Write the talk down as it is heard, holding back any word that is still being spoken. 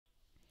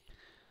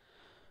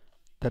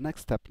The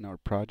next step in our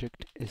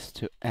project is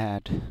to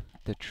add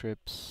the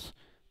trips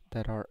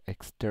that are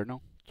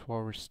external to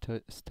our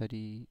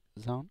study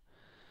zone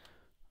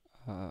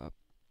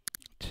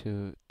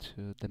to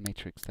the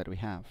matrix that we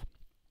have.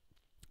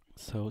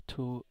 So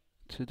to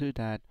do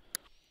that,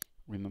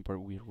 remember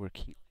we're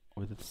working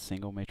with a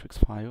single matrix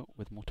file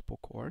with multiple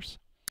cores.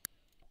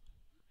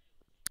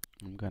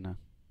 I'm gonna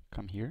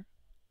come here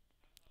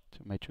to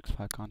matrix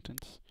file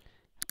contents,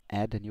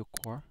 add a new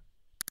core,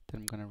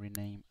 then I'm gonna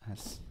rename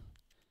as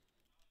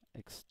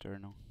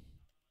external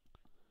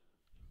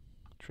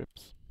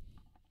trips.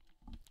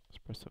 Let's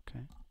press OK.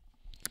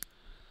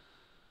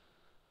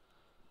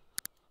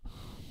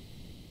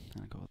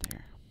 And go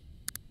there.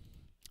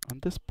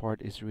 And this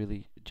part is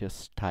really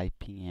just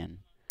typing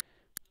in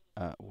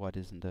what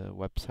is in the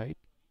website.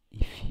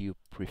 If you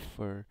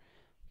prefer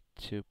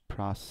to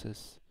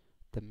process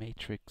the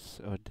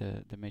matrix or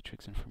the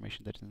matrix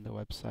information that is in the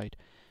website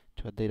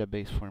to a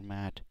database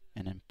format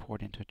and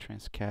import into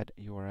TransCAD,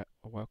 you are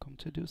welcome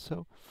to do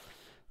so.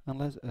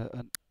 Unless,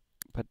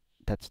 but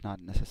that's not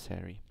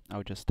necessary.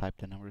 I'll just type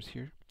the numbers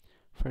here.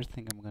 First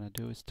thing I'm gonna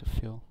do is to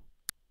fill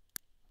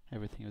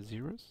everything with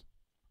zeros.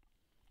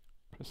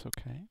 Press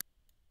OK.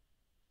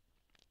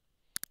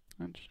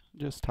 And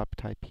just stop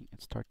typing and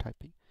start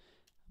typing.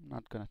 I'm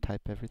not gonna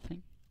type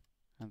everything.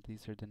 And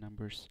these are the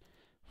numbers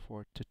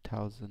for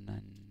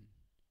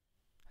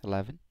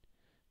 2011.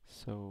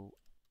 So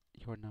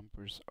your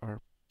numbers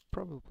are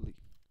probably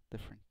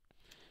different.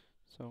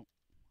 So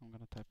I'm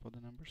gonna type all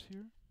the numbers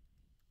here.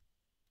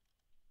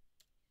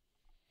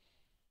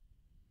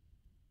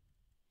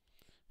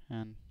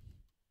 And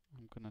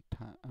I'm gonna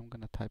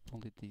type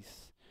only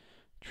these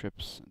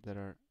trips that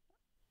are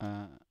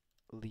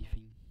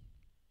leaving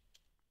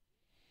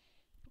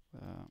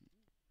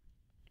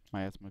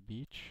Miasma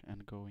Beach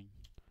and going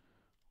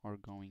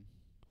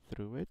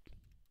through it.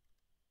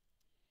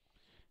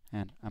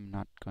 And I'm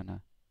not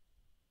gonna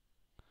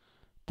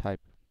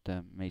type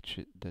the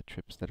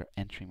trips that are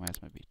entering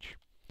Miasma Beach.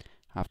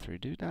 After we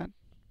do that,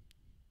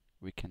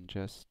 we can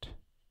just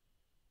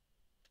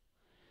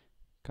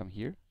come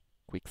here,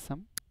 quick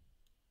sum.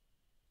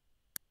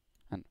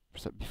 And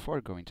so before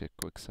going to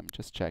quick sum,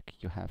 just check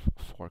you have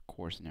 4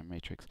 cores in your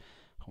matrix: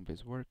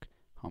 home-based work,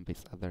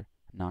 home-based other,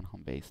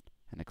 non-home-based,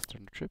 and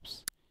external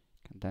trips.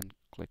 You can then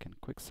click in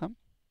quick sum.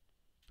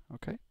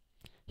 Okay,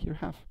 here you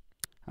have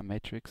a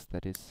matrix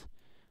that is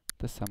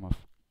the sum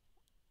of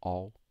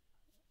all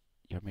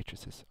your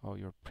matrices, all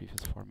your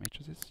previous 4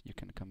 matrices. You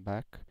can come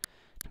back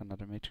to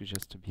another matrix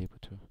just to be able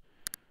to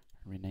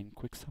rename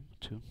quick sum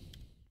to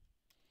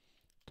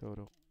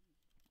total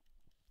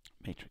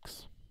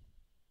matrix.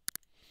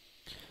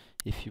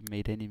 If you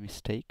made any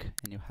mistake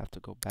and you have to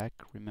go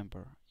back,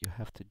 remember you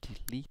have to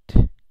delete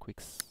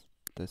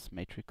this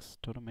matrix,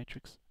 total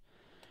matrix,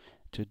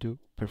 to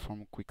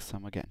perform quick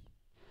sum again.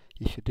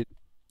 If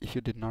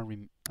you did not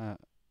rename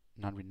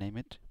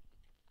it,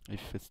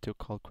 if it's still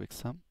called quick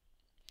sum,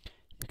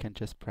 you can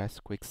just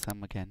press quick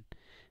sum again,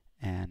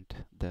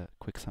 and the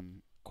quick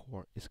sum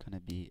core is going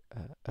to be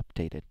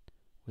updated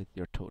with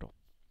your total.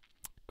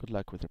 Good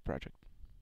luck with your project.